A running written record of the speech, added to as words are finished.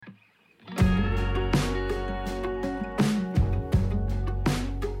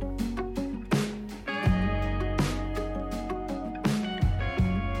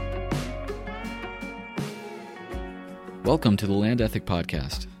Welcome to the Land Ethic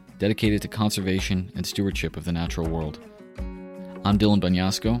Podcast, dedicated to conservation and stewardship of the natural world. I'm Dylan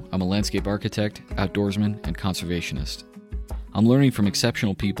Banyasco. I'm a landscape architect, outdoorsman, and conservationist. I'm learning from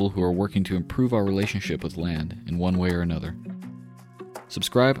exceptional people who are working to improve our relationship with land in one way or another.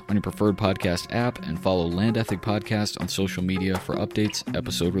 Subscribe on your preferred podcast app and follow Land Ethic Podcast on social media for updates,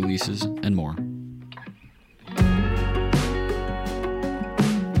 episode releases, and more.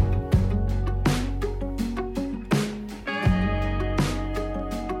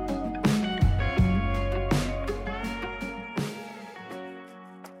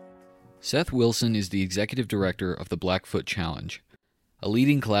 Seth Wilson is the executive director of the Blackfoot Challenge, a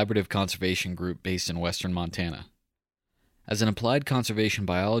leading collaborative conservation group based in western Montana. As an applied conservation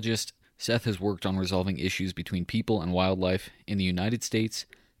biologist, Seth has worked on resolving issues between people and wildlife in the United States,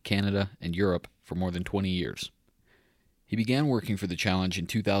 Canada, and Europe for more than 20 years. He began working for the Challenge in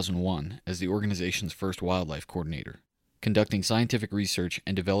 2001 as the organization's first wildlife coordinator, conducting scientific research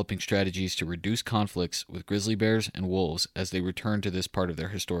and developing strategies to reduce conflicts with grizzly bears and wolves as they return to this part of their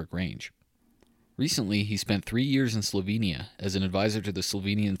historic range. Recently, he spent 3 years in Slovenia as an advisor to the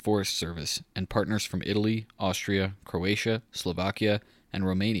Slovenian Forest Service and partners from Italy, Austria, Croatia, Slovakia, and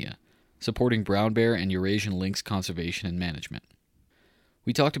Romania, supporting brown bear and Eurasian lynx conservation and management.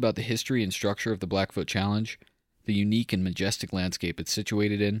 We talked about the history and structure of the Blackfoot Challenge, the unique and majestic landscape it's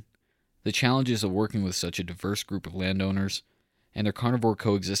situated in, the challenges of working with such a diverse group of landowners, and their carnivore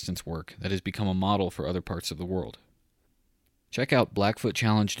coexistence work that has become a model for other parts of the world. Check out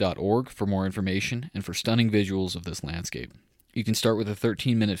blackfootchallenge.org for more information and for stunning visuals of this landscape. You can start with a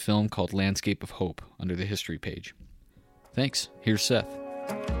 13-minute film called Landscape of Hope under the history page. Thanks. Here's Seth.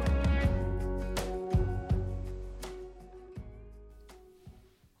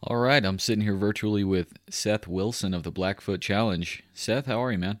 All right, I'm sitting here virtually with Seth Wilson of the Blackfoot Challenge. Seth, how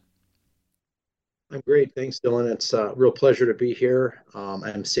are you, man? I'm great. Thanks, Dylan. It's a real pleasure to be here.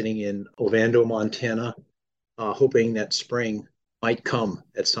 I'm sitting in Ovando, Montana, hoping that spring might come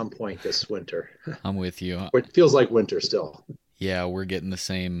at some point this winter. I'm with you. It feels like winter still. Yeah, we're getting the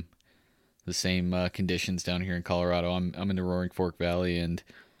same conditions down here in Colorado. I'm in the Roaring Fork Valley, and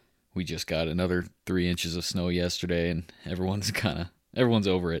we just got another 3 inches of snow yesterday, and everyone's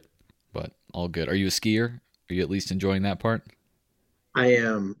over it, but all good. Are you a skier? Are you at least enjoying that part? I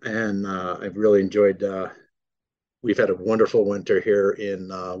am, and I've really enjoyed. We've had a wonderful winter here in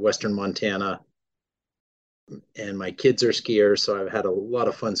western Montana. And my kids are skiers, so I've had a lot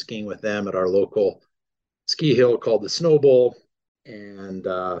of fun skiing with them at our local ski hill called the Snow Bowl. And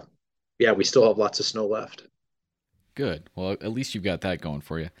we still have lots of snow left. Good. Well, at least you've got that going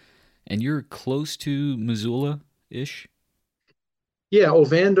for you. And you're close to Missoula-ish? Yeah,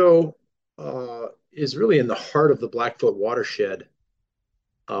 Ovando is really in the heart of the Blackfoot watershed,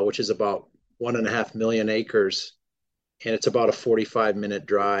 which is about 1.5 million acres. And it's about a 45-minute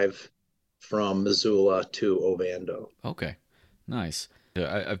drive from Missoula to Ovando. Okay, nice.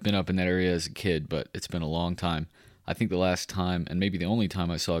 I've been up in that area as a kid, but it's been a long time. I think the last time, and maybe the only time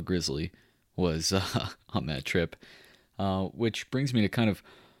I saw a grizzly was on that trip, which brings me to kind of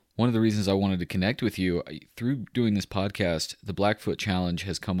one of the reasons I wanted to connect with you. Through doing this podcast, the Blackfoot Challenge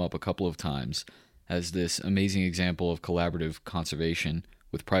has come up a couple of times as this amazing example of collaborative conservation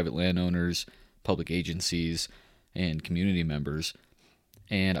with private landowners, public agencies, and community members.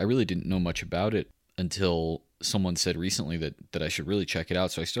 And I really didn't know much about it until someone said recently that I should really check it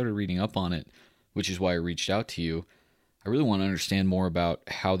out. So I started reading up on it, which is why I reached out to you. I really want to understand more about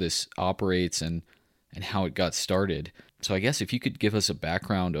how this operates and how it got started. So I guess if you could give us a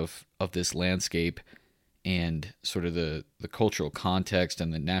background of this landscape and sort of the cultural context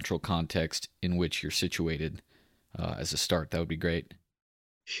and the natural context in which you're situated as a start, that would be great.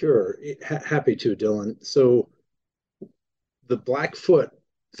 Sure. Happy to, Dylan. So the Blackfoot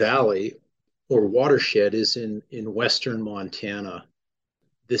Valley or watershed is in western Montana.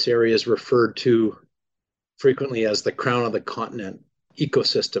 This area is referred to frequently as the crown of the continent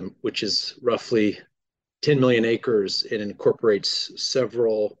ecosystem, which is roughly 10 million acres and incorporates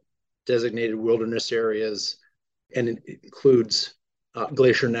several designated wilderness areas, and it includes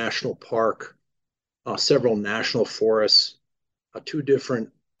Glacier National Park, several national forests, 2 different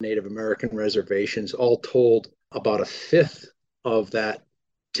Native American reservations. All told, about a fifth of that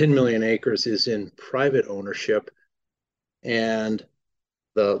 10 million acres is in private ownership, and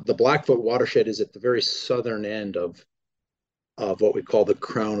the Blackfoot watershed is at the very southern end of what we call the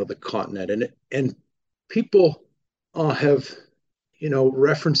crown of the continent, and people have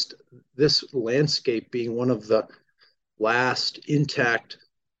referenced this landscape being one of the largest intact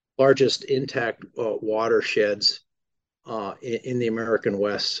watersheds in the American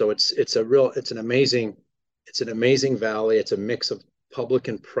West. So it's an amazing It's an amazing valley. It's a mix of public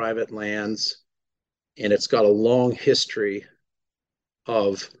and private lands, and it's got a long history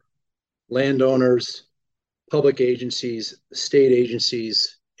of landowners, public agencies, state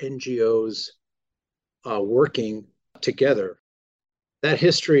agencies, NGOs working together. That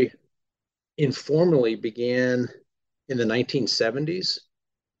history informally began in the 1970s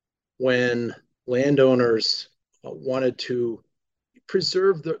when landowners wanted to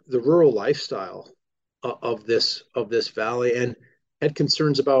preserve the rural lifestyle of this valley and had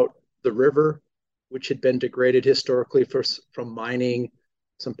concerns about the river, which had been degraded historically from mining,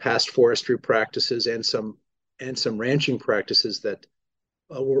 some past forestry practices, and some ranching practices that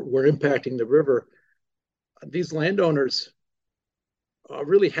were impacting the river. These landowners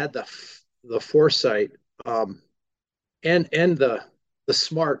really had the foresight and the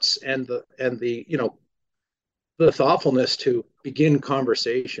smarts and the the thoughtfulness to begin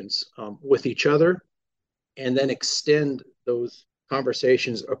conversations with each other and then extend those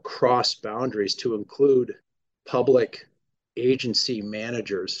conversations across boundaries to include public agency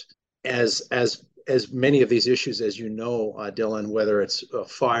managers as many of these issues as you know, Dylan, whether it's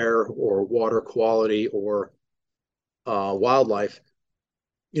fire or water quality or wildlife,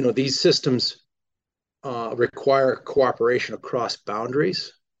 these systems require cooperation across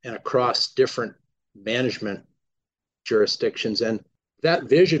boundaries and across different management jurisdictions. And that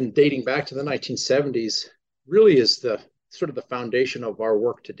vision dating back to the 1970s really is the sort of the foundation of our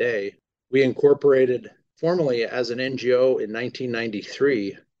work today. We incorporated formally as an NGO in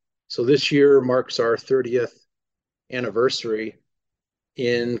 1993. So this year marks our 30th anniversary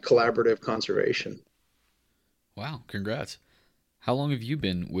in collaborative conservation. Wow, congrats. How long have you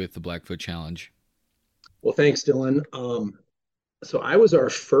been with the Blackfoot Challenge? Well, thanks, Dylan. So I was our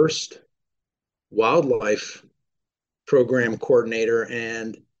first wildlife program coordinator,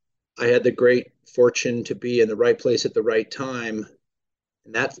 and I had the great fortune to be in the right place at the right time.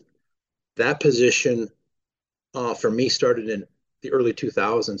 And that position for me started in the early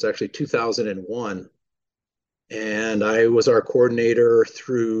 2000s, actually 2001. And I was our coordinator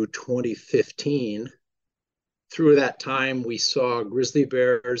through 2015. Through that time, we saw grizzly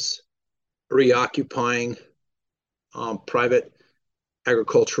bears reoccupying private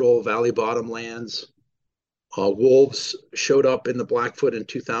agricultural valley bottom lands. Wolves showed up in the Blackfoot in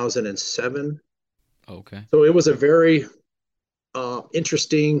 2007. Okay. So it was a very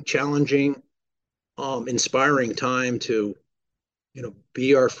interesting, challenging, inspiring time to,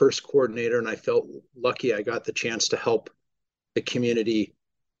 be our first coordinator. And I felt lucky I got the chance to help the community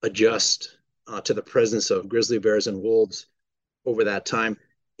adjust to the presence of grizzly bears and wolves over that time.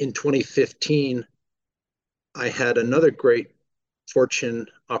 In 2015, I had another great fortune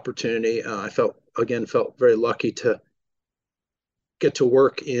opportunity. I felt very lucky to get to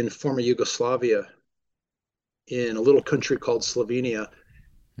work in former Yugoslavia in a little country called Slovenia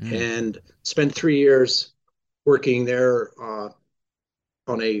Mm. and spent 3 years working there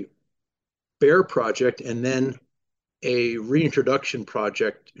on a bear project and then a reintroduction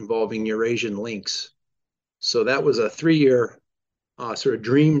project involving Eurasian lynx. So that was a 3 year sort of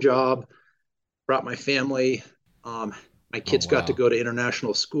dream job. Brought my family. My Oh, kids got to wow. go to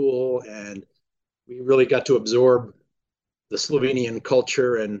international school, and we really got to absorb the Slovenian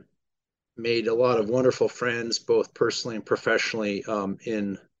culture and made a lot of wonderful friends, both personally and professionally,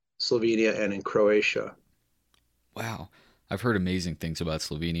 in Slovenia and in Croatia. Wow. I've heard amazing things about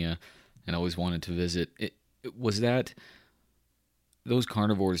Slovenia and always wanted to visit. Was that those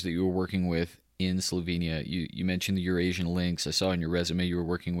carnivores that you were working with in Slovenia? You mentioned the Eurasian lynx. I saw in your resume you were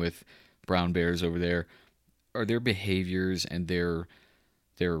working with brown bears over there. Are their behaviors and their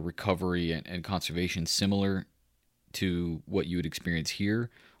recovery and conservation similar to what you would experience here,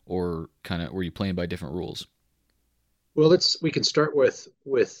 or kind of were you playing by different rules? Well, we can start with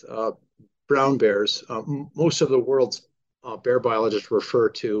brown bears. Most of the world's bear biologists refer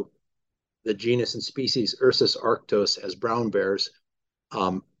to the genus and species Ursus arctos as brown bears,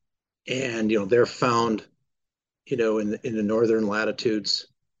 um, and they're found in the northern latitudes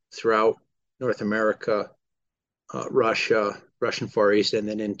throughout North America, Russia, Russian Far East, and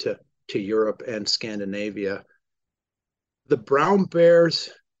then into Europe and Scandinavia. The brown bears'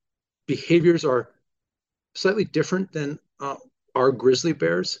 behaviors are slightly different than our grizzly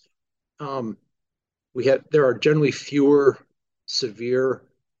bears. Um, there are generally fewer severe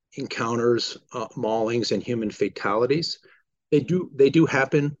encounters, maulings, and human fatalities. They do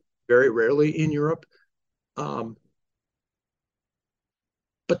happen very rarely in Europe, um,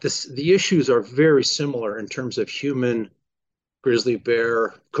 but the issues are very similar in terms of human grizzly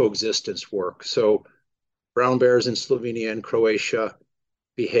bear coexistence work. So brown bears in Slovenia and Croatia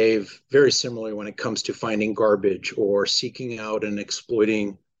behave very similarly when it comes to finding garbage or seeking out and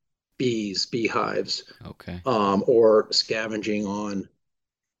exploiting beehives, Okay. or scavenging on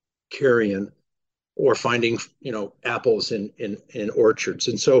carrion, or finding apples in orchards.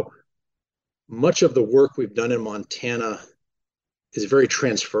 And so much of the work we've done in Montana is very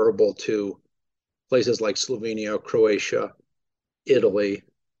transferable to places like Slovenia, Croatia, Italy,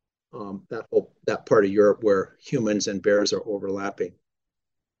 that part of Europe where humans and bears are overlapping.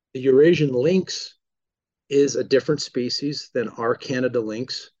 The Eurasian lynx is a different species than our Canada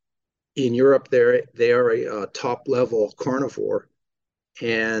lynx. In Europe, they are a top level carnivore,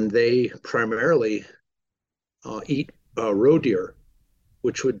 and they primarily eat roe deer,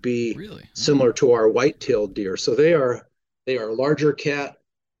 which would be Really? Oh. similar to our white-tailed deer. So they are a larger cat,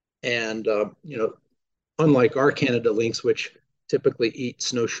 and unlike our Canada lynx, which typically eat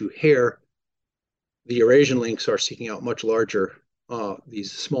snowshoe hare, the Eurasian lynx are seeking out much larger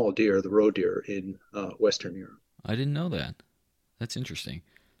these small deer, the roe deer in Western Europe. I didn't know that. That's interesting.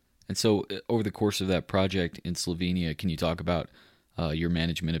 And so, over the course of that project in Slovenia, can you talk about your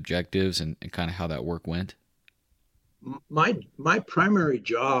management objectives and kind of how that work went? My primary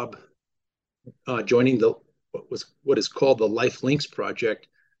job joining the what is called the Life Links project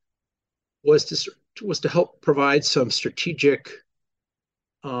was to help provide some strategic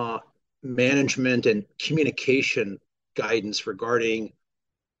uh, management and communication guidance regarding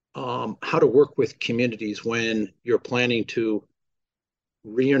how to work with communities when you're planning to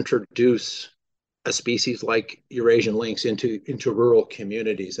reintroduce a species like Eurasian lynx into rural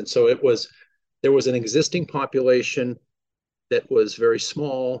communities. And so there was an existing population that was very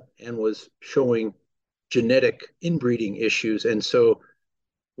small and was showing genetic inbreeding issues. And so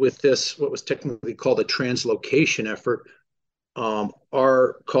with this, what was technically called a translocation effort,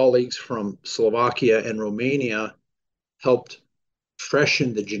 our colleagues from Slovakia and Romania helped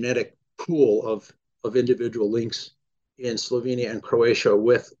freshen the genetic pool of individual lynx in Slovenia and Croatia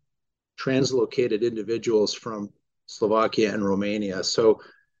with translocated individuals from Slovakia and Romania. So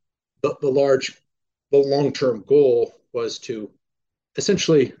the long-term goal was to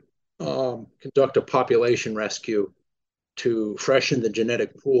essentially conduct a population rescue to freshen the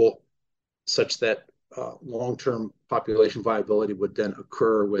genetic pool such that long-term population viability would then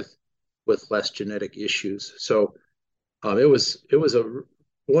occur with less genetic issues. So it was a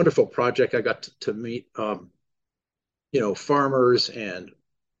wonderful project. I got to meet farmers and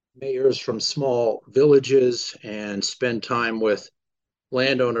mayors from small villages and spend time with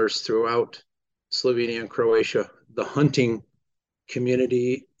landowners throughout Slovenia and Croatia. The hunting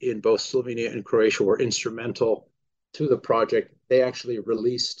community in both Slovenia and Croatia were instrumental to the project. They actually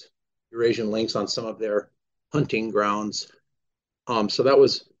released Eurasian lynx on some of their hunting grounds. So that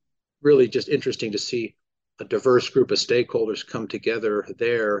was really just interesting to see a diverse group of stakeholders come together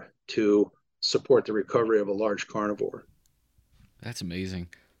there to support the recovery of a large carnivore. That's amazing.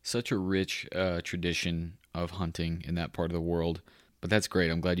 Such a rich tradition of hunting in that part of the world. But that's great.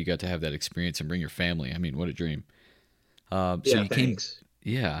 I'm glad you got to have that experience and bring your family. I mean, what a dream. So Yeah, you came, thanks.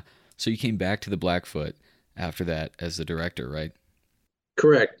 yeah. So you came back to the Blackfoot after that as the director, right?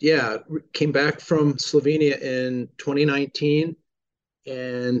 Correct. Yeah, came back from Slovenia in 2019,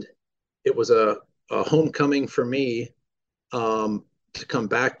 and it was a homecoming for me, to come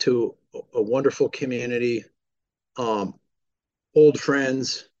back to a wonderful community, um, old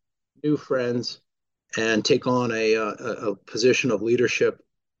friends, new friends, and take on a position of leadership.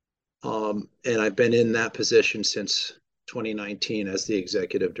 And I've been in that position since 2019 as the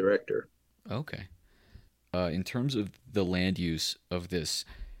executive director. Okay. In terms of the land use of this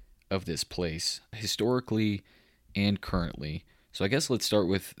place, historically and currently. So I guess let's start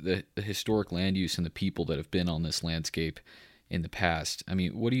with the historic land use and the people that have been on this landscape in the past. I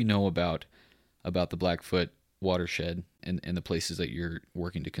mean, what do you know about the Blackfoot watershed and the places that you're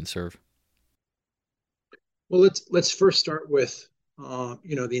working to conserve? Well, let's first start with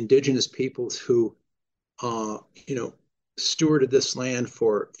the indigenous peoples who uh, you know stewarded this land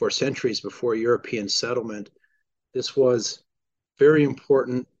for centuries before European settlement. This was very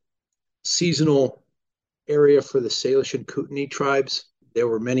important seasonal area for the Salish and Kootenai tribes. There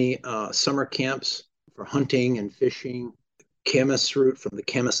were many summer camps for hunting and fishing. Camas root from the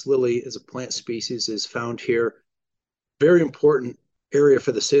camas lily as a plant species is found here. Very important area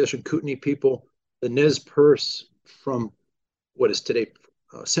for the Salish and Kootenai people. The Nez Perce from what is today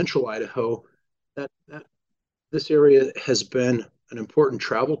central Idaho. That this area has been an important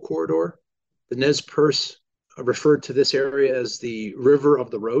travel corridor. The Nez Perce referred to this area as the river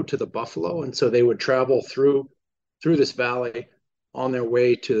of the road to the buffalo, and so they would travel through this valley on their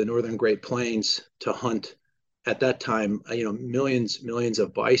way to the northern Great Plains to hunt at that time, millions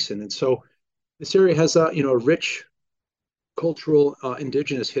of bison. And so this area has a rich cultural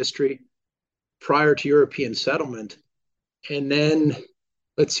indigenous history prior to European settlement. And then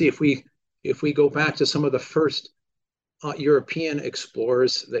let's see if we go back to some of the first European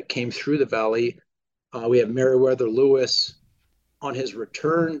explorers that came through the valley. We have Meriwether Lewis on his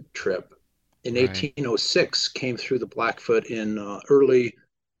return trip in Right. 1806 came through the Blackfoot in early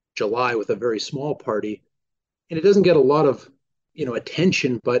July with a very small party, and it doesn't get a lot of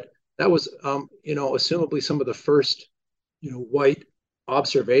attention, but that was assumably some of the first white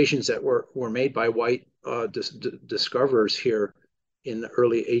observations that were made by white discoverers here in the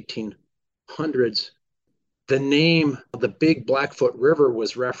early 1800s. The name the Big Blackfoot River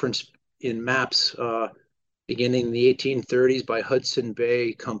was referenced in maps beginning in the 1830s by Hudson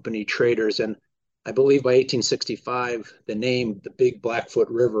Bay Company traders. And I believe by 1865, the name the Big Blackfoot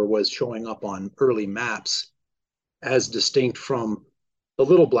River was showing up on early maps as distinct from the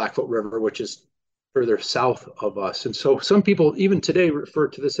Little Blackfoot River, which is further south of us. And so some people, even today, refer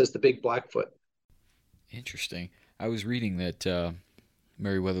to this as the Big Blackfoot. Interesting. I was reading that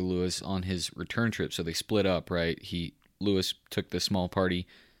Meriwether Lewis on his return trip, so they split up, right? Lewis took the small party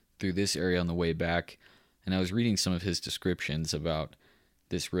through this area on the way back, and I was reading some of his descriptions about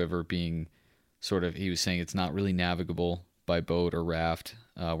this river being sort of, he was saying it's not really navigable by boat or raft.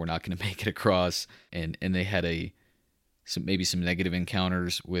 We're not going to make it across, and they had maybe some negative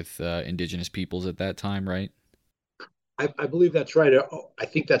encounters with indigenous peoples at that time, right? I believe that's right. I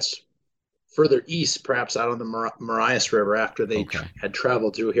think that's further east, perhaps out on the Marias River after they Okay. had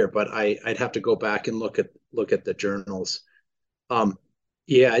traveled through here. But I'd have to go back and look at the journals. Um,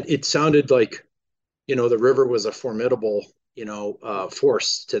 yeah, it sounded like the river was a formidable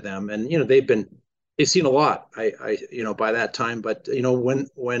force to them, and they've seen a lot. By that time, but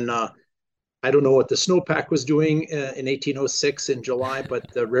when I don't know what the snowpack was doing in 1806 in July,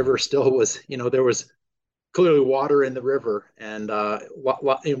 but the river still was, there was clearly water in the river, and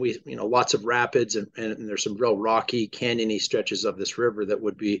lots of rapids, and there's some real rocky, canyony stretches of this river that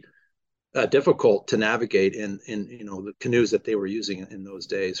would be difficult to navigate in the canoes that they were using in those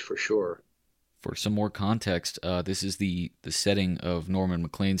days for sure. For some more context, this is the setting of Norman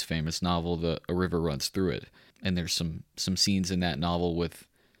Maclean's famous novel, A River Runs Through It, and there's some scenes in that novel with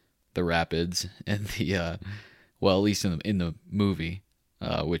the rapids and well, at least in the movie,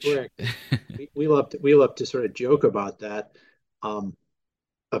 which Correct. We love to sort of joke about that. Um,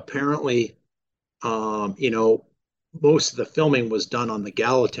 Apparently, most of the filming was done on the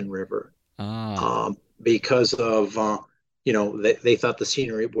Gallatin River, ah, because of they thought the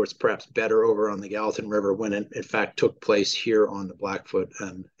scenery was perhaps better over on the Gallatin River when it in fact took place here on the Blackfoot,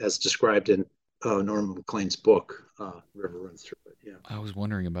 and as described in Norman Maclean's book, River Runs Through It. Yeah. I was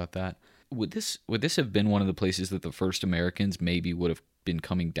wondering about that. Would this have been one of the places that the first Americans maybe would have been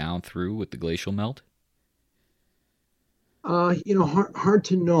coming down through with the glacial melt? Hard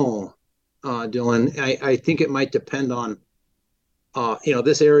to know, Dylan. I think it might depend on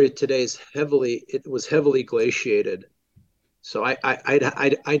this area today it was heavily glaciated. So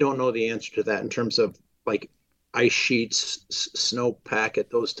I don't know the answer to that in terms of like ice sheets, snowpack at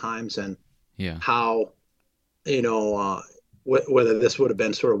those times, and Yeah. how whether this would have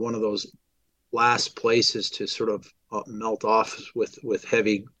been sort of one of those last places to sort of melt off with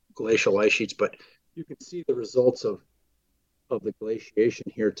heavy glacial ice sheets. But you can see the results of the glaciation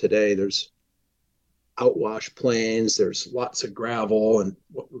here today. There's outwash plains. There's lots of gravel and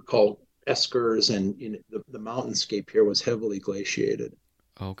what we call eskers, and the mountainscape here was heavily glaciated.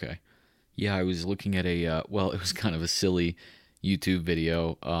 Okay. Yeah, I was looking at well, it was kind of a silly YouTube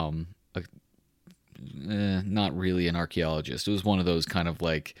video. Not really an archaeologist. It was one of those kind of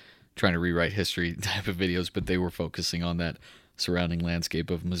like trying to rewrite history type of videos, but they were focusing on that surrounding landscape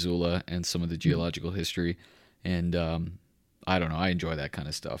of Missoula and some of the geological history. And I don't know. I enjoy that kind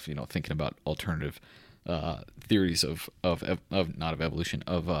of stuff. Thinking about alternative theories of not of evolution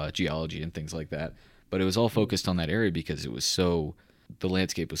of geology and things like that. But it was all focused on that area because the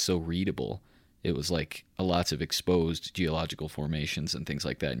landscape was so readable. It was like lots of exposed geological formations and things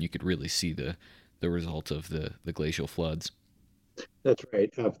like that, and you could really see the result of the glacial floods. That's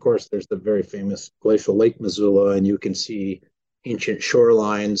right. Of course, there's the very famous glacial Lake Missoula, and you can see ancient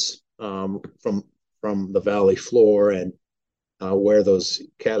shorelines from the valley floor, and where those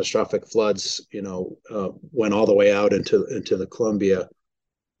catastrophic floods, went all the way out into the Columbia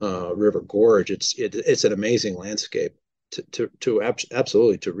River Gorge. It's an amazing landscape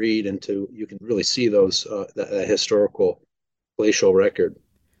absolutely to read, and you can really see those that historical glacial record.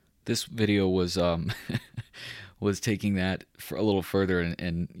 This video was was taking that for a little further,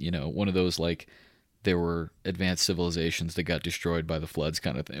 and one of those like there were advanced civilizations that got destroyed by the floods,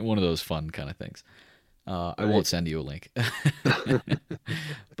 kind of thing. One of those fun kind of things. I Right. won't send you a link.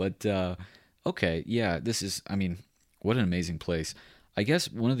 But okay, yeah, this is, I mean, what an amazing place. I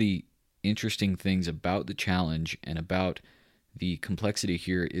guess one of the interesting things about the challenge and about the complexity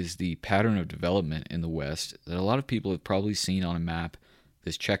here is the pattern of development in the West that a lot of people have probably seen on a map,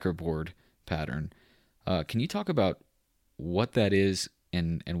 this checkerboard pattern. Can you talk about what that is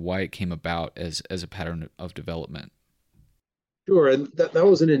and why it came about as a pattern of development? Sure, and that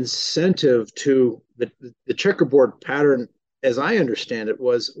was an incentive to the checkerboard pattern, as I understand it,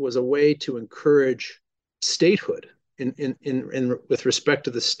 was a way to encourage statehood in with respect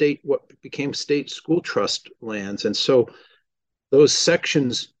to the state, what became state school trust lands, and so those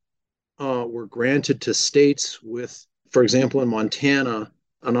sections were granted to states with, for example, in Montana,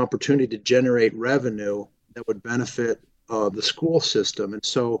 an opportunity to generate revenue that would benefit the school system, and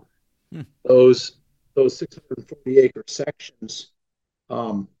so Hmm. those those 640-acre sections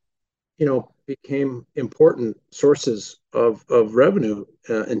um, became important sources of revenue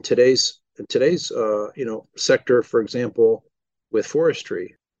in today's sector. For example, with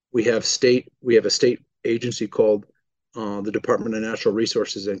forestry, we have a state agency called the Department of Natural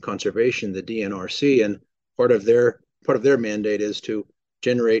Resources and Conservation, the DNRC, and part of their mandate is to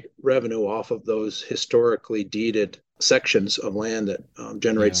generate revenue off of those historically deeded sections of land that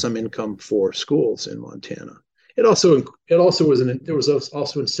generate Yeah, some income for schools in Montana. It also was there was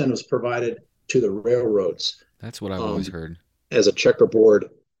also incentives provided to the railroads that's what I've always um, heard. as a checkerboard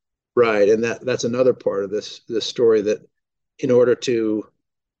ride, and that's another part of this story, that in order to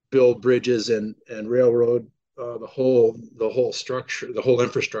build bridges and railroad, the whole structure, the whole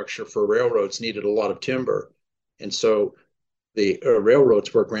infrastructure for railroads needed a lot of timber, and so the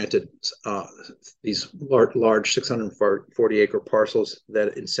railroads were granted these large 640-acre parcels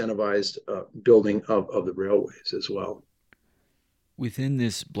that incentivized building of the railways as well. Within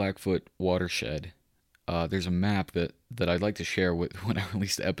this Blackfoot watershed, there's a map that I'd like to share with when I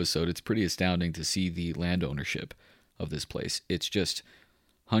release the episode. It's pretty astounding to see the land ownership of this place. It's just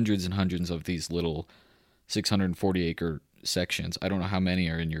hundreds and hundreds of these little 640 acre sections. I don't know how many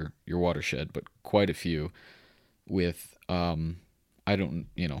are in your watershed, but quite a few with I don't,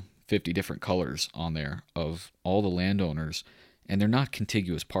 50 different colors on there of all the landowners, and they're not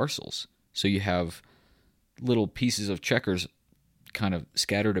contiguous parcels. So you have little pieces of checkers kind of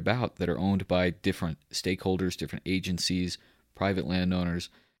scattered about that are owned by different stakeholders, different agencies, private landowners.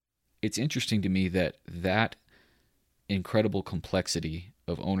 It's interesting to me that that incredible complexity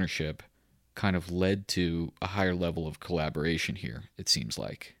of ownership kind of led to a higher level of collaboration here, it seems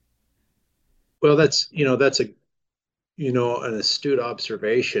like. Well, that's an astute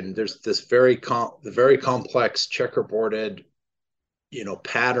observation. There's this very complex checkerboarded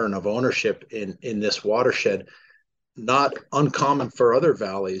pattern of ownership in this watershed, not uncommon for other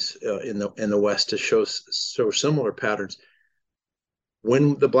valleys in the West to show similar patterns.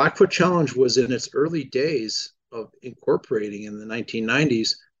 When the Blackfoot Challenge was in its early days of incorporating in the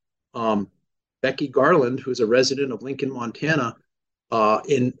 1990s, um, Becky Garland, who's a resident of Lincoln, Montana,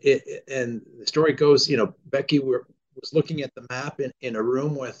 and the story goes, Becky was looking at the map in a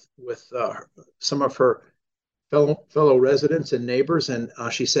room with some of her fellow residents and neighbors, and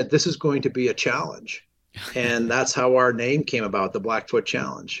she said, "This is going to be a challenge," and that's how our name came about, the Blackfoot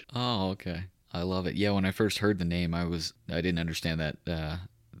Challenge. Oh, okay. I love it. Yeah, when I first heard the name, I didn't understand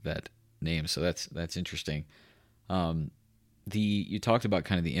that name, so that's interesting. Um, the you talked about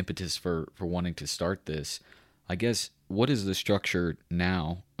kind of the impetus for wanting to start this. I guess what is the structure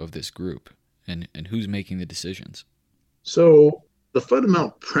now of this group, and who's making the decisions? So the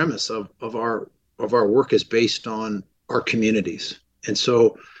fundamental premise of our work is based on our communities, and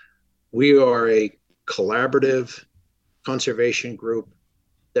so we are a collaborative conservation group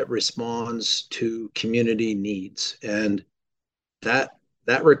that responds to community needs, and that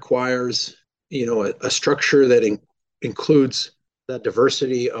that requires a structure that includes the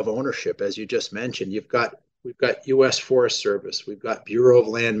diversity of ownership, as you just mentioned. We've got U.S. Forest Service, we've got Bureau of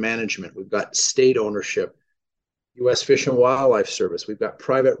Land Management, we've got state ownership, U.S. Fish and Wildlife Service, we've got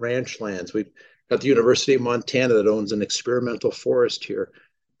private ranch lands, we've got the University of Montana that owns an experimental forest here.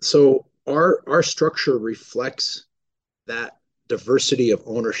 So our structure reflects that diversity of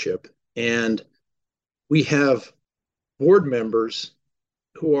ownership, and we have board members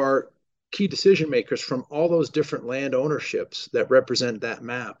who are key decision makers from all those different land ownerships that represent that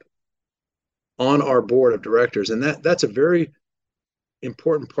map on our board of directors, and that's a very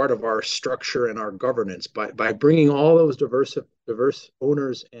important part of our structure and our governance. By bringing all those diverse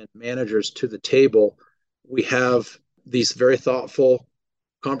owners and managers to the table, we have these very thoughtful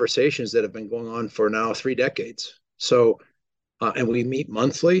conversations that have been going on for now 3 decades. So, and we meet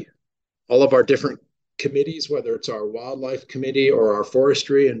monthly, all of our different committees, whether it's our wildlife committee or our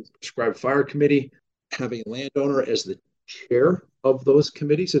forestry and prescribed fire committee, have a landowner as the chair of those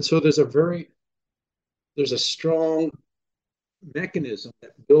committees. And so there's a strong mechanism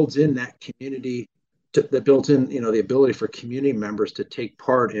that builds in that community that built in, the ability for community members to take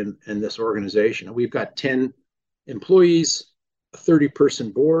part in this organization. We've got 10 employees, a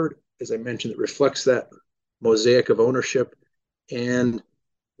 30-person board, as I mentioned, that reflects that mosaic of ownership. And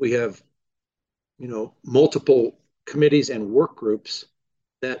we have, multiple committees and work groups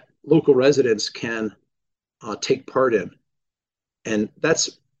that local residents can take part in. And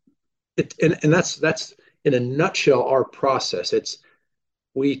that's it. And that's in a nutshell our process. It's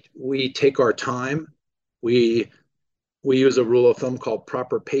we take our time. We use a rule of thumb called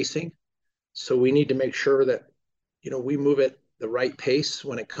proper pacing. So we need to make sure that we move at the right pace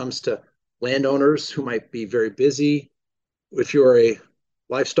when it comes to landowners who might be very busy. If you're a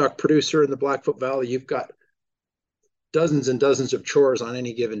livestock producer in the Blackfoot Valley, you've got dozens and dozens of chores on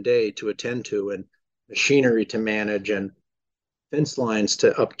any given day to attend to, and machinery to manage, and fence lines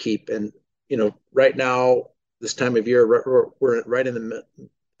to upkeep. And right now, this time of year, we're right in the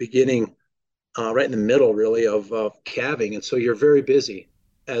beginning, right in the middle, really, of calving, and so you're very busy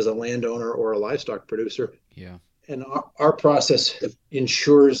as a landowner or a livestock producer. Yeah. And our process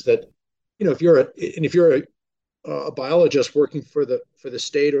ensures that if you're a biologist working for the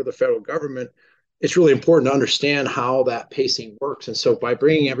state or the federal government, it's really important to understand how that pacing works. And so by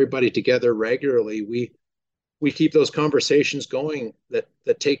bringing everybody together regularly, we keep those conversations going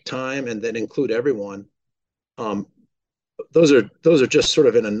that take time and that include everyone. Those are just sort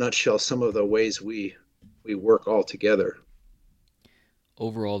of in a nutshell some of the ways we work all together.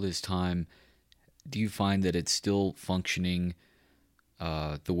 Over all this time, do you find that it's still functioning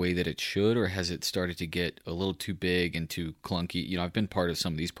the way that it should, or has it started to get a little too big and too clunky? I've been part of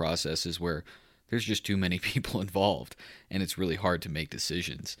some of these processes where there's just too many people involved and it's really hard to make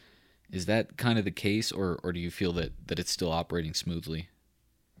decisions. Is that kind of the case, or do you feel that it's still operating smoothly?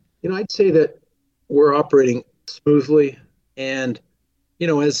 I'd say that we're operating smoothly, and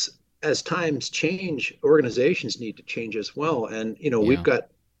as times change, organizations need to change as well. And we've Yeah.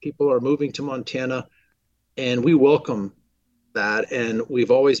 got people are moving to Montana, and we welcome that. And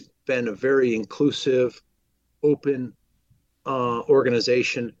we've always been a very inclusive, open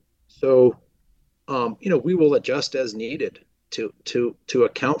organization. So we will adjust as needed to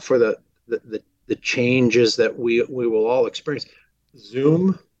account for the changes that we will all experience.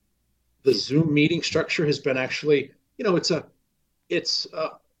 Zoom, the Zoom meeting structure has been actually, it's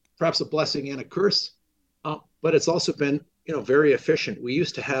perhaps a blessing and a curse, but it's also been very efficient. We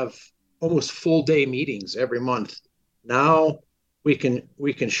used to have almost full day meetings every month. Now we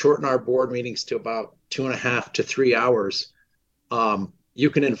can shorten our board meetings to about 2.5 to 3 hours. You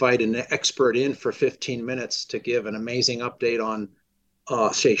can invite an expert in for 15 minutes to give an amazing update on,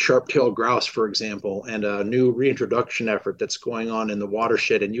 say, sharp-tailed grouse, for example, and a new reintroduction effort that's going on in the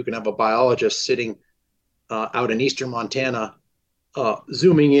watershed. And you can have a biologist sitting out in eastern Montana,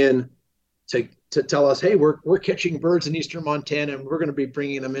 zooming in to tell us, hey, we're catching birds in eastern Montana, and we're going to be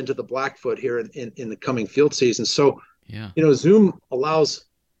bringing them into the Blackfoot here in the coming field season. So, Yeah. Zoom allows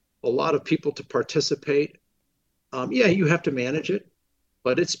a lot of people to participate. Yeah, you have to manage it,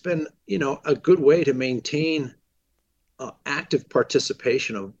 but it's been, a good way to maintain active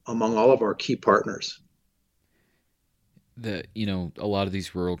participation among all of our key partners. That a lot of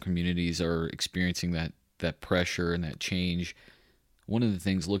these rural communities are experiencing that pressure and that change. One of the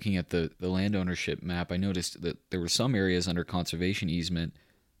things, looking at the land ownership map, I noticed that there were some areas under conservation easement,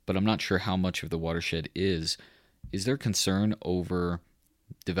 but I'm not sure how much of the watershed is. Is there concern over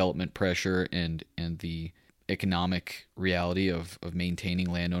development pressure and the economic reality of maintaining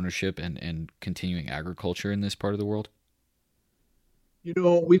land ownership and continuing agriculture in this part of the world?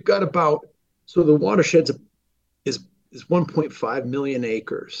 We've got so the watershed is 1.5 million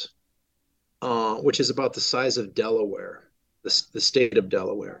acres, which is about the size of Delaware, the state of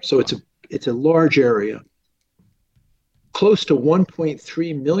Delaware. So it's a large area. Close to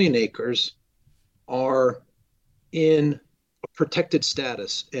 1.3 million acres are in a protected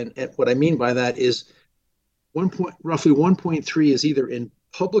status, and what I mean by that is roughly 1.3 is either in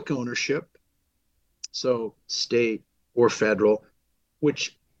public ownership, so state or federal,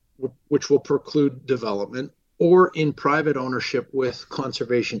 which will preclude development, or in private ownership with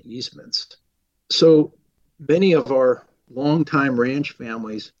conservation easements. So many of our longtime ranch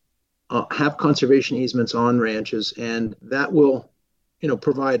families have conservation easements on ranches, and that will,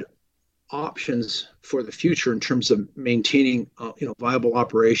 provide options for the future in terms of maintaining viable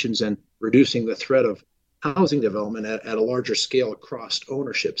operations and reducing the threat of housing development at a larger scale across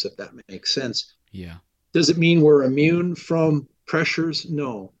ownerships, if that makes sense. Yeah. Does it mean we're immune from pressures?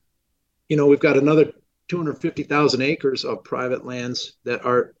 No. We've got another 250,000 acres of private lands that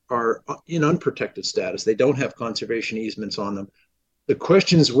are in unprotected status. They don't have conservation easements on them. The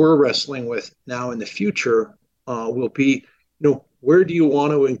questions we're wrestling with now in the future will be, where do you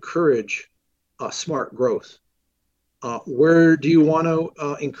want to encourage smart growth? Where do you want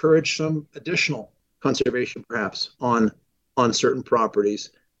to encourage some additional conservation, perhaps on certain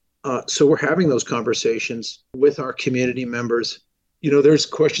properties? So we're having those conversations with our community members. There's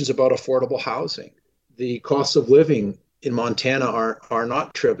questions about affordable housing. The costs of living in Montana are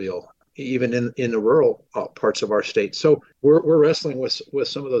not trivial, even in the rural parts of our state. So we're wrestling with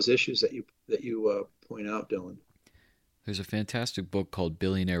some of those issues that you point out, Dylan. There's a fantastic book called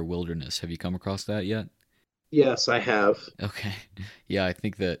Billionaire Wilderness. Have you come across that yet? Yes, I have. Okay. Yeah, I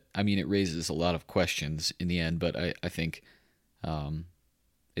think that, I mean, it raises a lot of questions in the end, but I think um,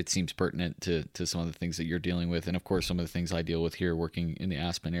 it seems pertinent to some of the things that you're dealing with, and of course, some of the things I deal with here working in the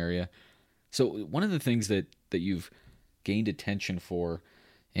Aspen area. So, one of the things that you've gained attention for,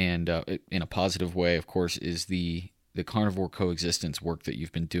 and in a positive way, of course, is the carnivore coexistence work that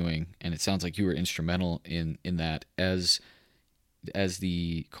you've been doing, and it sounds like you were instrumental in that as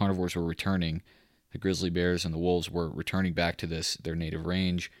the carnivores were returning, the grizzly bears and the wolves were returning back to their native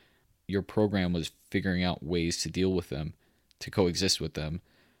range. Your program was figuring out ways to deal with them, to coexist with them.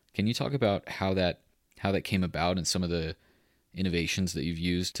 Can you talk about how that came about and some of the innovations that you've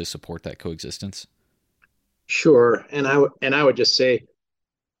used to support that coexistence? Sure. And I would just say,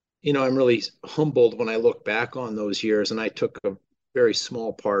 I'm really humbled when I look back on those years, and I took a very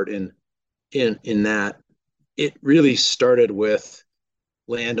small part in that. It really started with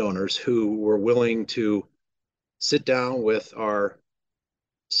landowners who were willing to sit down with our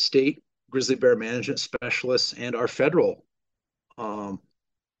state grizzly bear management specialists and our federal um,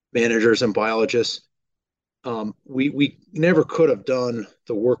 managers and biologists. We never could have done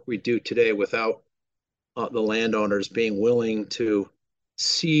the work we do today without the landowners being willing to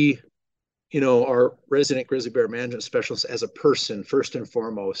see, our resident grizzly bear management specialists as a person first and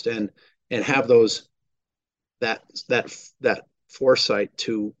foremost, and have that foresight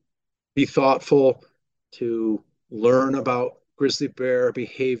to be thoughtful, to learn about grizzly bear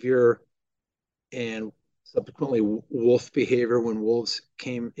behavior and subsequently wolf behavior when wolves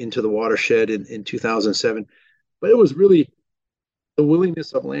came into the watershed in 2007. But it was really the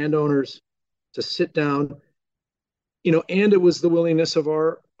willingness of landowners to sit down, and it was the willingness of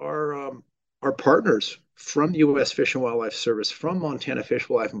our partners from U.S. Fish and Wildlife Service, from Montana Fish,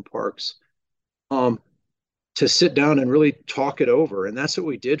 Wildlife, and Parks, um, to sit down and really talk it over. And that's what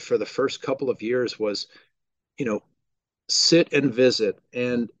we did for the first couple of years was, you know, sit and visit.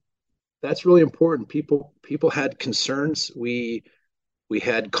 And that's really important. People had concerns. We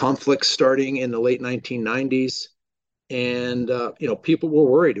had conflicts starting in the late 1990s, and people were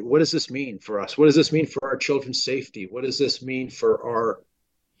worried. What does this mean for us? What does this mean for our children's safety? What does this mean for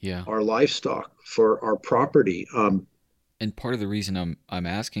Yeah. our livestock, for our property? And part of the reason I'm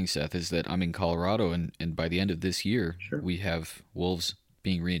asking, Seth, is that I'm in Colorado, and by the end of this year, Sure. we have wolves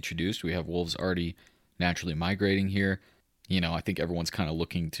being reintroduced. We have wolves already naturally migrating here. I think everyone's kind of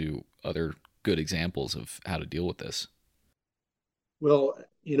looking to other good examples of how to deal with this. Well,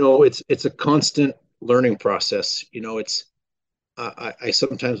 it's a constant learning process. It's I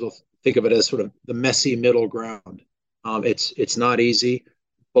sometimes will think of it as sort of the messy middle ground. It's not easy.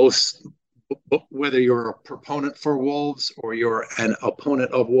 Both whether you're a proponent for wolves or you're an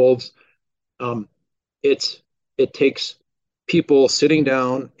opponent of wolves, um, it's it takes people sitting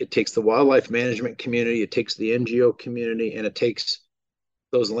down. It takes the wildlife management community. It takes the NGO community, and it takes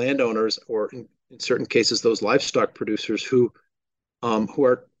those landowners, or in certain cases, those livestock producers who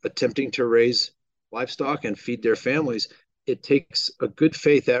are attempting to raise livestock and feed their families. It takes a good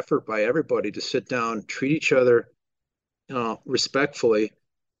faith effort by everybody to sit down, treat each other respectfully,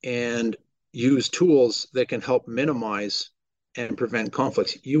 and use tools that can help minimize and prevent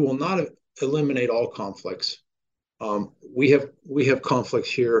conflicts. You will not eliminate all conflicts. We have conflicts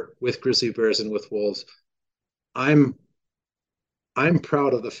here with grizzly bears and with wolves. I'm I'm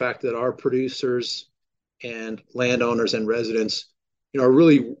proud of the fact that our producers and landowners and residents, are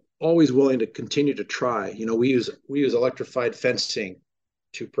really always willing to continue to try. We use electrified fencing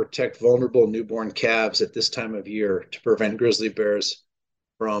to protect vulnerable newborn calves at this time of year to prevent grizzly bears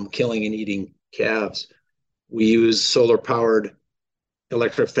from killing and eating calves. We use solar powered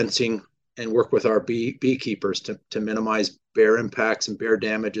electric fencing and work with our beekeepers to minimize bear impacts and bear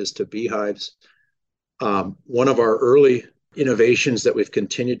damages to beehives. One of our early innovations that we've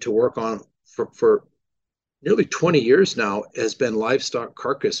continued to work on for nearly 20 years now has been livestock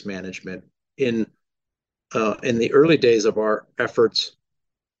carcass management. In the early days of our efforts,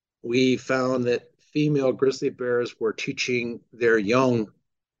 we found that female grizzly bears were teaching their young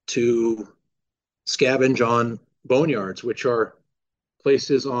to scavenge on boneyards, which are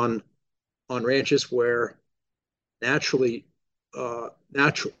places on ranches where naturally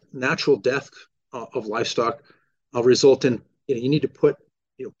natural death of livestock result in, you need to put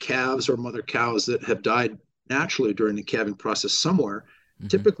calves or mother cows that have died naturally during the calving process somewhere. Mm-hmm.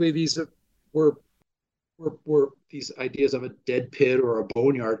 Typically, these were were these ideas of a dead pit or a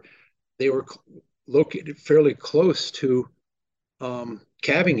boneyard. They were located fairly close to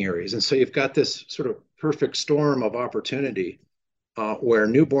calving areas, and so you've got this sort of perfect storm of opportunity where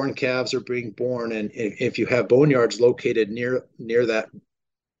newborn calves are being born, and if you have boneyards located near that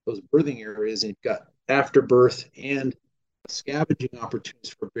those birthing areas, and you've got afterbirth and scavenging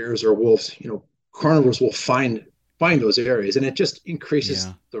opportunities for bears or wolves, carnivores will find those areas, and it just increases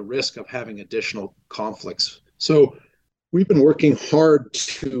Yeah. the risk of having additional conflicts. So we've been working hard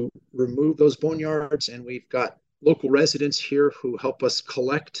to remove those boneyards, and we've got local residents here who help us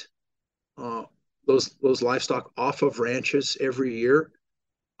collect uh, those livestock off of ranches every year.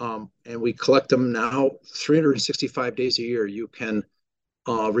 And we collect them now 365 days a year. You can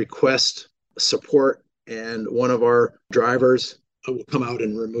request support, and one of our drivers will come out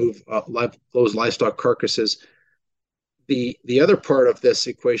and remove those livestock carcasses. The other part of this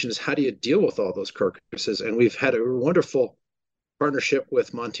equation is, how do you deal with all those carcasses? And we've had a wonderful partnership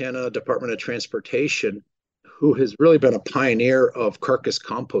with Montana Department of Transportation, who has really been a pioneer of carcass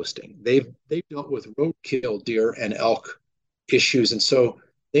composting. They've dealt with roadkill deer and elk issues, and so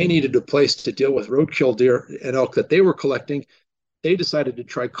they needed a place to deal with roadkill deer and elk that they were collecting. They decided to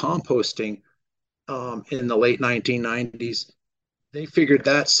try composting in the late 1990s. They figured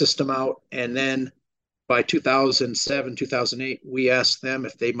that system out, and then by 2007, 2008, we asked them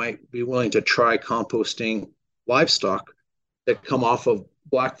if they might be willing to try composting livestock that come off of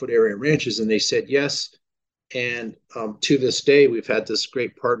Blackfoot area ranches, and they said yes. And to this day, we've had this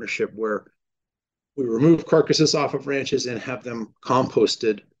great partnership where we remove carcasses off of ranches and have them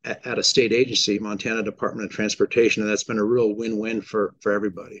composted at a state agency, Montana Department of Transportation, and that's been a real win-win for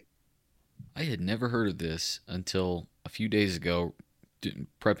everybody. I had never heard of this until a few days ago,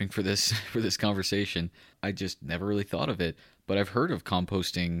 prepping for this for this conversation. I just never really thought of it, but I've heard of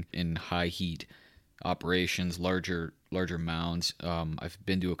composting in high heat operations, larger mounds. I've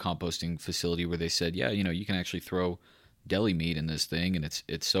been to a composting facility where they said, yeah, you can actually throw deli meat in this thing, and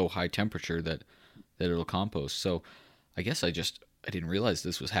it's so high temperature that it'll compost. So I guess I didn't realize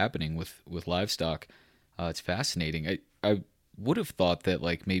this was happening with livestock. It's fascinating. I would have thought that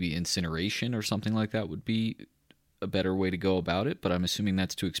like maybe incineration or something like that would be a better way to go about it, but I'm assuming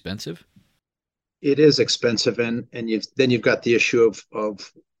that's too expensive. It is expensive, and you've got the issue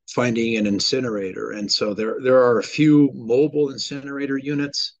of finding an incinerator, and so there are a few mobile incinerator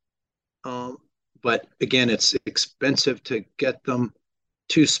units, um, but again, it's expensive to get them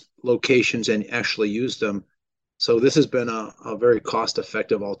to locations and actually use them. So this has been a very cost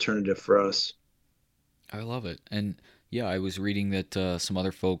effective alternative for us. I love it. And yeah, I was reading that some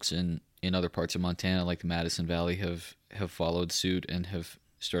other folks in other parts of Montana, like the Madison Valley, have followed suit and have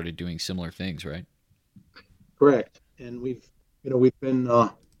started doing similar things, right? Correct. And we've been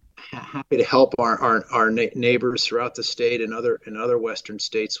happy to help our neighbors throughout the state and other western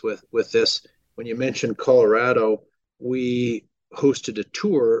states with this. When you mentioned Colorado, we hosted a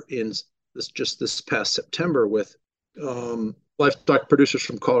tour in this past September with livestock producers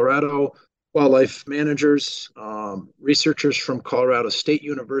from Colorado, wildlife managers, researchers from Colorado State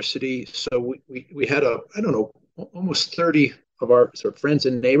University. So we had I don't know, almost 30 of our sort of friends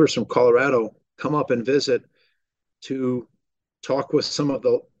and neighbors from Colorado come up and visit to talk with some of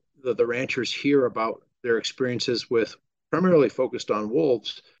the ranchers here about their experiences with, primarily focused on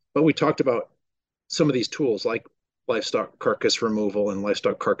wolves. But we talked about some of these tools like livestock carcass removal and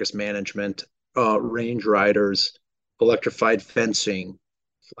livestock carcass management, range riders, electrified fencing,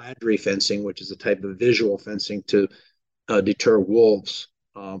 flattery fencing, which is a type of visual fencing to deter wolves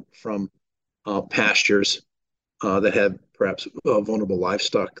from pastures that have perhaps vulnerable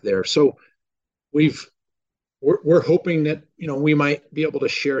livestock there. So we've we're hoping that we might be able to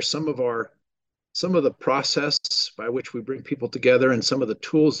share some of the process by which we bring people together and some of the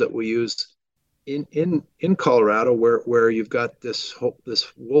tools that we use in Colorado, where you've got this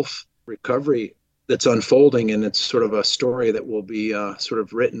wolf recovery that's unfolding, and it's sort of a story that will be sort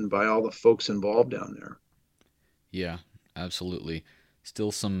of written by all the folks involved down there. Yeah, Absolutely.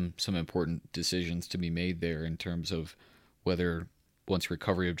 Still some important decisions to be made there in terms of whether once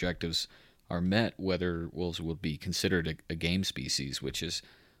recovery objectives are met, whether wolves will be considered a game species, which is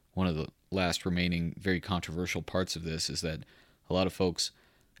one of the last remaining very controversial parts of this. Is that a lot of folks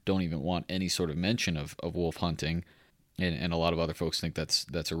don't even want any sort of mention of wolf hunting, and a lot of other folks think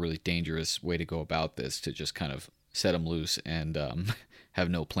that's a really dangerous way to go about this, to just kind of set them loose and have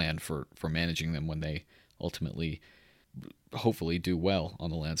no plan for managing them when they ultimately hopefully do well on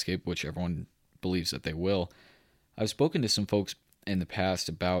the landscape, which everyone believes that they will. I've spoken to some folks in the past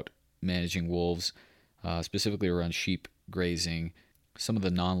about managing wolves, specifically around sheep grazing. Some of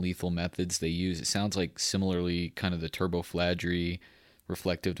the non-lethal methods they use, it sounds like similarly kind of the turboflagry,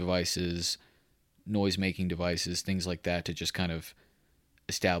 reflective devices, noise-making devices, things like that, to just kind of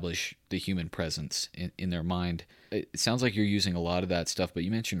establish the human presence in their mind. It sounds like you're using a lot of that stuff, but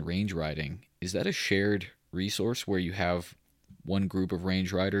you mentioned range riding. Is that a shared resource where you have one group of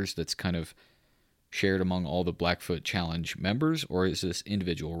range riders that's kind of shared among all the Blackfoot Challenge members, or is this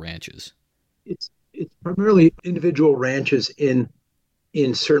individual ranches? It's primarily individual ranches in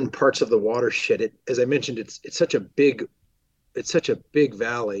certain parts of the watershed. As I mentioned, it's such a big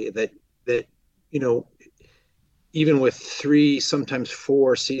valley that you know even with three, sometimes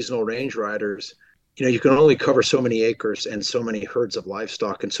four seasonal range riders, you can only cover so many acres and so many herds of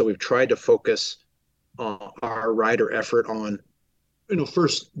livestock. And so we've tried to focus our rider effort on,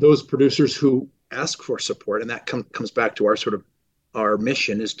 first those producers who ask for support, and that comes back to our sort of our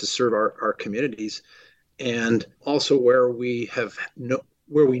mission is to serve our communities, and also where we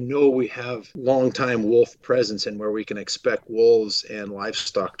know we have long time wolf presence and where we can expect wolves and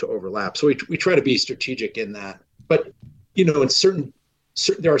livestock to overlap. So we try to be strategic in that. But in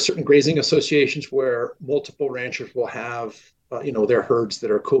there are certain grazing associations where multiple ranchers will have their herds that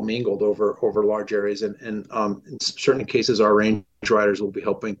are commingled over large areas, and in certain cases our range riders will be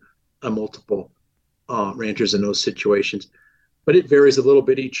helping multiple ranchers in those situations. But it varies a little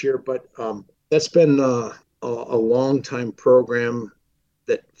bit each year. But that's been a long time program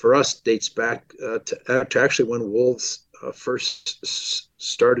that for us dates back to actually when wolves first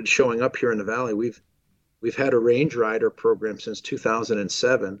started showing up here in the valley. We've had a range rider program since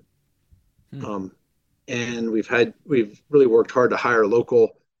 2007, Hmm. and we've really worked hard to hire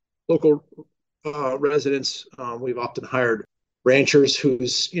local residents. We've often hired ranchers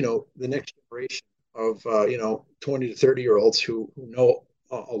who's the next generation of 20 to 30 year olds who know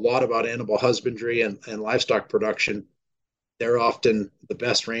a lot about animal husbandry and livestock production. They're often the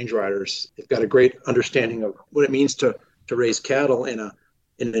best range riders. They've got a great understanding of what it means to raise cattle in an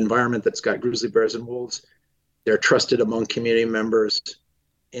environment that's got grizzly bears and wolves. They're trusted among community members,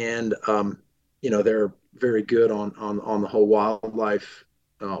 and they're very good on the whole wildlife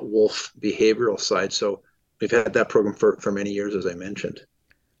wolf behavioral side. So we've had that program for many years, as I mentioned.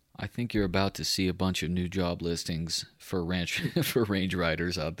 I think you're about to see a bunch of new job listings for ranch for range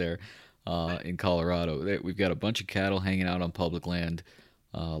riders out there in Colorado. We've got a bunch of cattle hanging out on public land,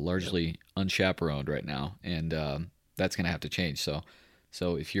 Yep. largely unchaperoned right now, and that's going to have to change.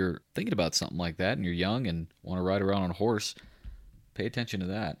 So if you're thinking about something like that and you're young and want to ride around on a horse, pay attention to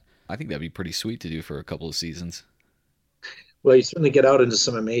that. I think that'd be pretty sweet to do for a couple of seasons. Well, you certainly get out into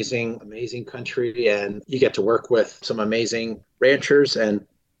some amazing country, and you get to work with some amazing ranchers. And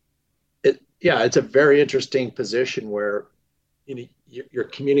it's a very interesting position where you're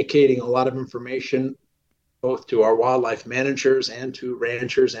communicating a lot of information both to our wildlife managers and to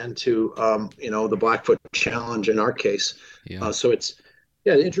ranchers and to the Blackfoot Challenge in our case. Yeah, So it's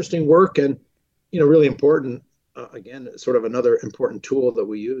interesting work, and really important. Again, sort of another important tool that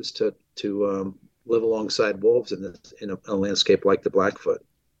we use to live alongside wolves in a landscape like the Blackfoot.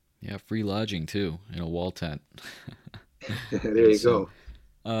 yeah, free lodging too in a wall tent. There Yeah, you so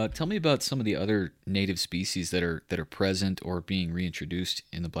go. tell me about some of the other native species that are present or being reintroduced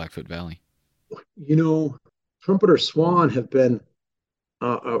in the Blackfoot Valley. You know, Trumpeter swan have been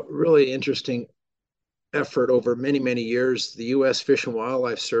a really interesting effort over many years. The U.S. Fish and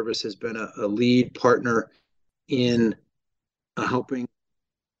Wildlife Service has been a lead partner in helping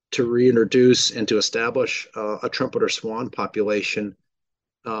to reintroduce and to establish a trumpeter swan population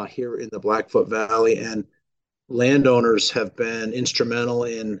here in the Blackfoot Valley. And landowners have been instrumental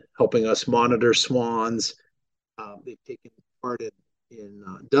in helping us monitor swans. They've taken part in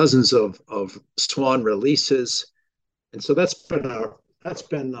dozens of swan releases, and so that's been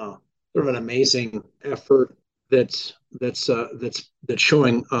sort of an amazing effort that's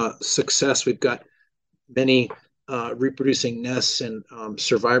showing success. We've got many reproducing nests, and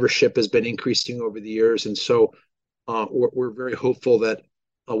survivorship has been increasing over the years, and so we're very hopeful that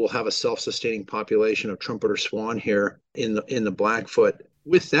we'll have a self-sustaining population of trumpeter swan here in the Blackfoot.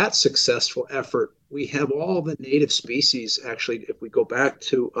 With that successful effort, we have all the native species. Actually, if we go back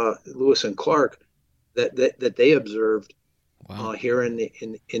to Lewis and Clark, that they observed Wow. here in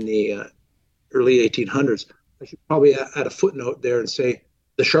the early 1800s. I should probably add a footnote there and say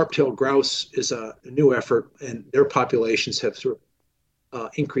the sharp-tailed grouse is a new effort, and their populations have sort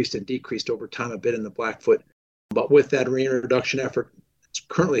of increased and decreased over time a bit in the Blackfoot. But with that reintroduction effort, it's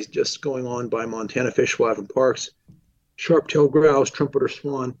currently just going on by Montana Fish, Wildlife, and Parks. Sharp-tailed grouse, trumpeter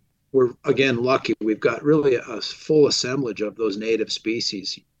swan. We're again lucky. We've got really a full assemblage of those native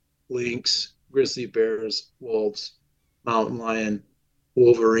species: lynx, grizzly bears, wolves, mountain lion,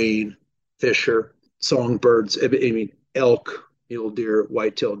 wolverine, fisher, songbirds. I mean, elk, mule deer,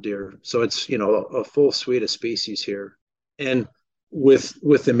 white-tailed deer. So it's a full suite of species here, and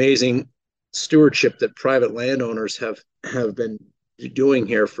with amazing stewardship that private landowners have been doing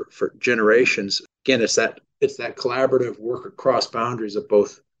here for generations. Again, it's that collaborative work across boundaries of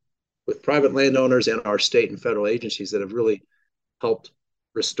both with private landowners and our state and federal agencies that have really helped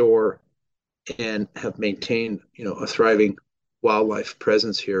restore and have maintained a thriving wildlife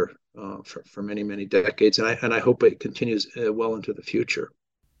presence here for many decades, and I hope it continues well into the future.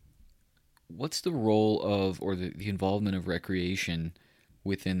 What's the role of, or the involvement of recreation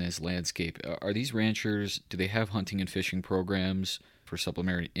within this landscape? Are these ranchers, do they have hunting and fishing programs for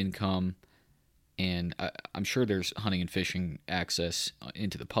supplementary income? And I'm sure there's hunting and fishing access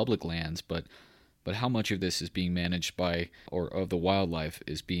into the public lands, but how much of this is being managed by, or of the wildlife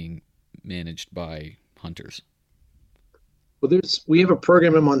is being managed by hunters? Well, we have a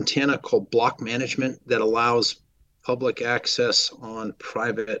program in Montana called block management that allows public access on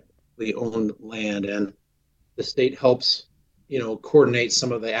privately owned land, and the state helps coordinate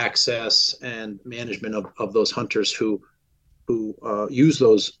some of the access and management of those hunters who use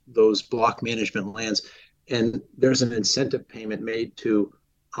those block management lands. And there's an incentive payment made to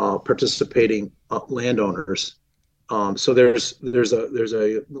participating landowners. So there's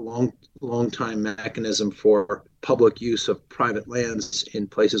a long time mechanism for public use of private lands in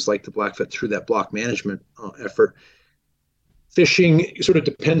places like the Blackfoot through that block management effort. Fishing sort of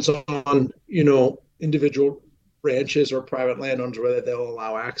depends on individual ranches or private landowners whether they'll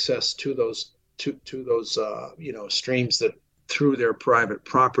allow access to those streams that through their private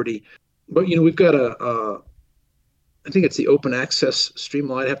property. But we've got I think it's the open access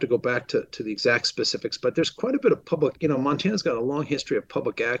stream. I'd have to go back to the exact specifics, but there's quite a bit of public. Montana's got a long history of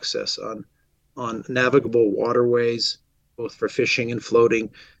public access on navigable waterways, both for fishing and floating.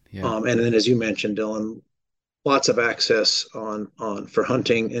 Yeah. And then, as you mentioned, Dylan, lots of access on for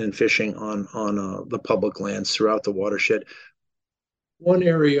hunting and fishing on the public lands throughout the watershed. One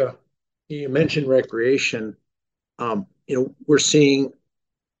area you mentioned recreation. We're seeing,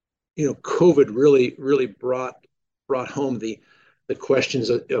 COVID really brought home the questions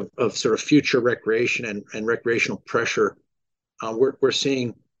of sort of future recreation and recreational pressure. We're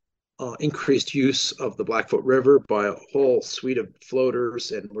seeing increased use of the Blackfoot River by a whole suite of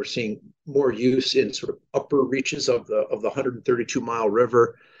floaters, and we're seeing more use in sort of upper reaches of the 132-mile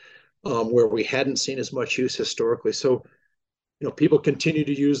river, where we hadn't seen as much use historically. So, people continue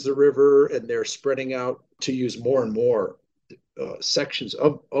to use the river, and they're spreading out to use more and more sections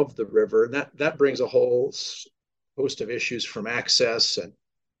of the river, and that brings a whole host of issues from access and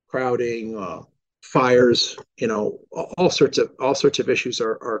crowding, fires, all sorts of issues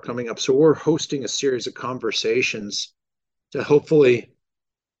are coming up. So we're hosting a series of conversations to hopefully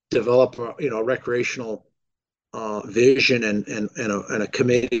develop a recreational vision and a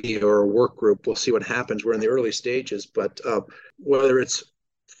committee or a work group. We'll see what happens. We're in the early stages, but whether it's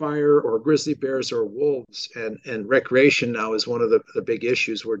fire or grizzly bears or wolves, and recreation now is one of the big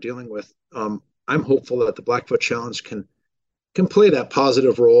issues we're dealing with. I'm hopeful that the Blackfoot Challenge can play that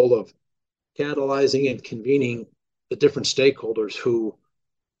positive role of catalyzing and convening the different stakeholders who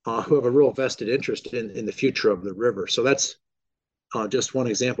have a real vested interest in the future of the river. So that's just one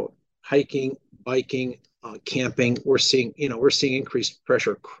example. Hiking, biking, camping. We're seeing increased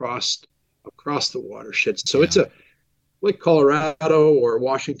pressure across the watershed. So it's Yeah. like Colorado or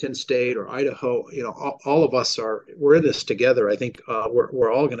Washington State or Idaho. All of us we're in this together. I think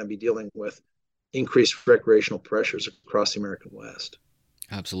we're all going to be dealing with increased recreational pressures across the American West.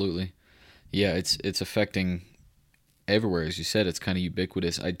 Absolutely. Yeah, it's affecting everywhere. As you said, it's kind of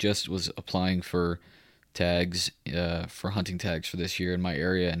ubiquitous. I just was applying for tags, for hunting tags for this year in my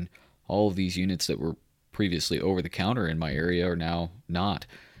area, and all of these units that were previously over the counter in my area are now not,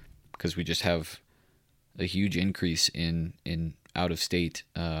 because we just have a huge increase in out of state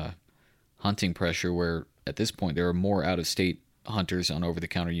hunting pressure. Where at this point there are more out of state hunters on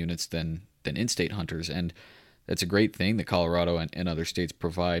over-the-counter units than in-state hunters, and that's a great thing that Colorado and other states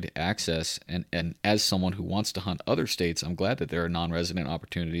provide access. And as someone who wants to hunt other states, I'm glad that there are non-resident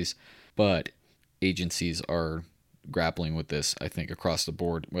opportunities, but agencies are grappling with this, I think, across the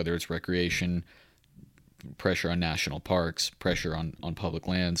board, whether it's recreation, pressure on national parks, pressure on public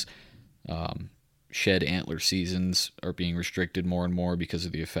lands. Shed antler seasons are being restricted more and more because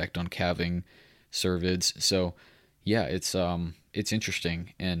of the effect on calving cervids. So, yeah, it's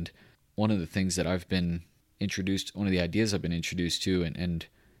interesting. And one of the things that I've been introduced, one of the ideas I've been introduced to, and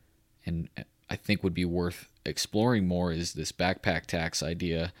I think would be worth exploring more is this backpack tax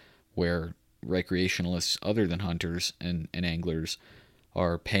idea, where recreationalists other than hunters and anglers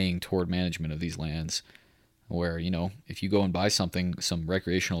are paying toward management of these lands, where, if you go and buy something, some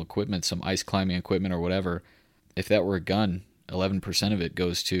recreational equipment, some ice climbing equipment or whatever, if that were a gun, 11% of it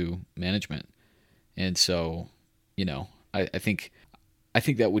goes to management. And so, I think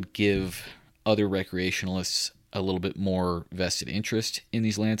that would give other recreationalists a little bit more vested interest in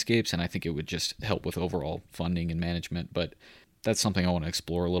these landscapes, and I think it would just help with overall funding and management. But that's something I want to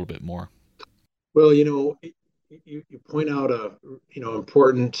explore a little bit more. Well, you point out a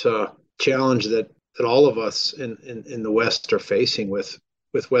important challenge that all of us in the West are facing with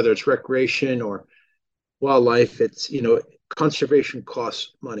whether it's recreation or wildlife. It's conservation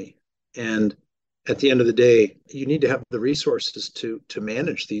costs money, and at the end of the day, you need to have the resources to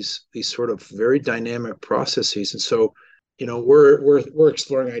manage these sort of very dynamic processes. And so, we're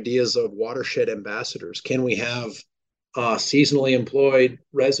exploring ideas of watershed ambassadors. Can we have seasonally employed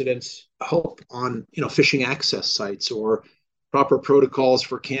residents help on fishing access sites, or proper protocols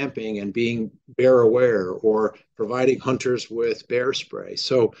for camping and being bear aware, or providing hunters with bear spray?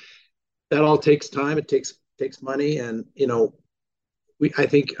 So that all takes time. It takes money, and I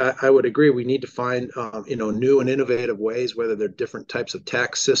think I would agree. We need to find new and innovative ways, whether they're different types of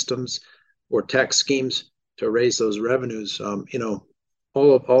tax systems or tax schemes, to raise those revenues. All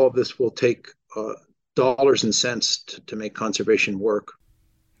of this will take dollars and cents to make conservation work.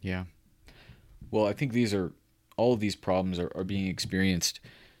 Yeah. Well, I think all of these problems are being experienced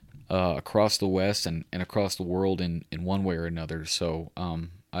across the West and across the world in one way or another. So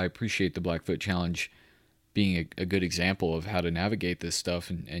I appreciate the Blackfoot Challenge being a good example of how to navigate this stuff,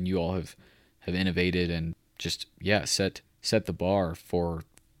 and you all have innovated and just, yeah, set the bar for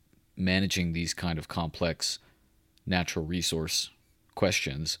managing these kind of complex natural resource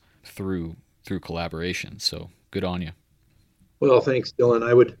questions through collaboration. So good on you. Well, thanks, Dylan.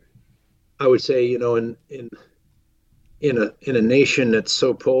 I would say, in a nation that's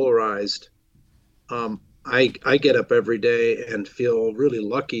so polarized, I get up every day and feel really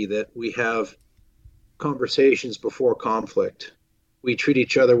lucky that we have conversations before conflict. We treat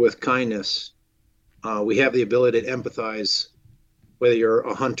each other with kindness. We have the ability to empathize, whether you're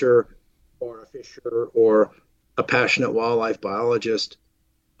a hunter or a fisher or a passionate wildlife biologist.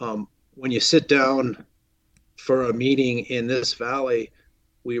 When you sit down for a meeting in this valley,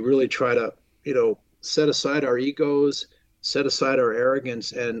 we really try to, set aside our egos, set aside our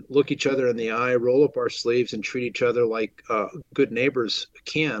arrogance, and look each other in the eye, roll up our sleeves, and treat each other like good neighbors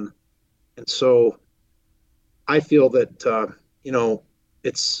can. And so I feel that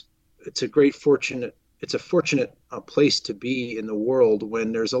it's it's a great fortunate it's a fortunate place to be in the world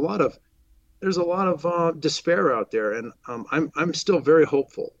when there's a lot of despair out there, and I'm still very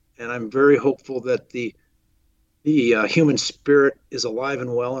hopeful, and I'm very hopeful that the human spirit is alive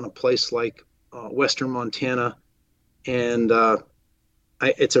and well in a place like Western Montana, and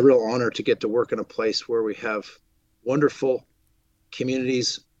it's a real honor to get to work in a place where we have wonderful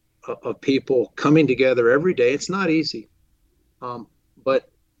communities of people coming together every day. It's not easy, but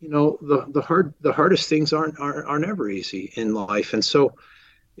the hardest things aren't ever easy in life, and so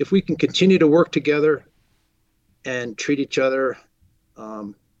if we can continue to work together and treat each other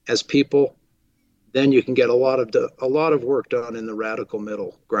as people, then you can get a lot of work done in the radical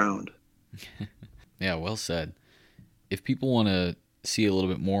middle ground. Yeah, well said. If people want to see a little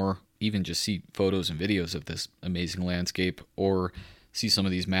bit more, even just see photos and videos of this amazing landscape, or see some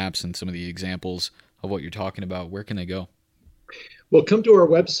of these maps and some of the examples of what you're talking about, where can they go? Well, come to our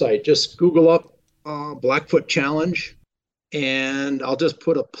website. Just Google up Blackfoot Challenge, and I'll just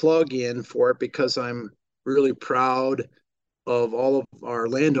put a plug in for it because I'm really proud of all of our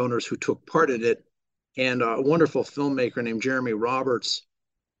landowners who took part in it, and a wonderful filmmaker named Jeremy Roberts,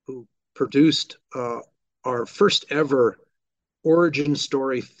 who produced our first ever origin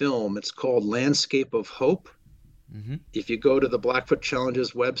story film. It's called Landscape of Hope. Mm-hmm. If you go to the Blackfoot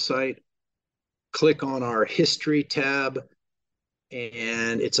Challenges website, click on our history tab,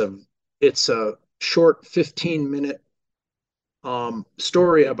 and it's a short 15-minute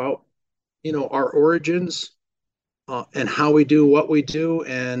story about our origins and how we do what we do,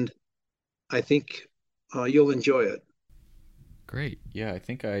 and I think you'll enjoy it. Great. Yeah, I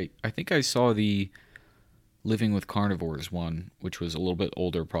think I saw the Living with Carnivores one, which was a little bit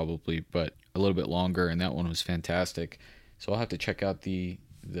older probably, but a little bit longer, and that one was fantastic. So I'll have to check out the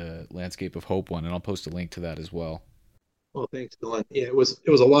Landscape of Hope one, and I'll post a link to that as well. Well, thanks, Dylan. Yeah, it was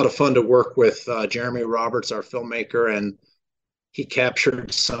a lot of fun to work with Jeremy Roberts, our filmmaker, and he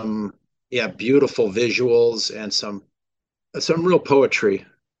captured some beautiful visuals and some real poetry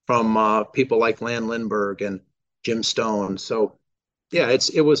from people like Lan Lindbergh and Jim Stone. So yeah,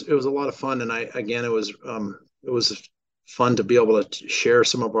 it was a lot of fun, and I again it was fun to be able to share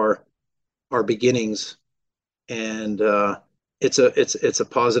some of our beginnings, and it's a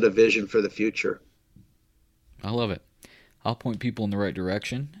positive vision for the future. I love it. I'll point people in the right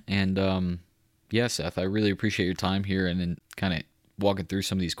direction. And yeah, Seth, I really appreciate your time here and then kind of walking through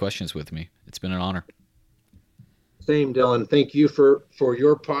some of these questions with me. It's been an honor. Same, Dylan. Thank you for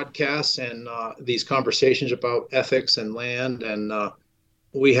your podcasts and these conversations about ethics and land. And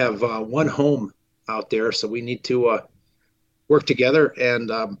we have one home out there, so we need to work together. And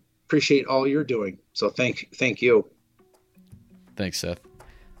appreciate all you're doing. So thank you. Thanks, Seth.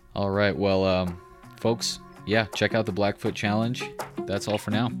 All right. Well, folks, yeah, check out the Blackfoot Challenge. That's all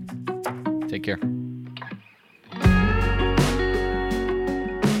for now. Take care.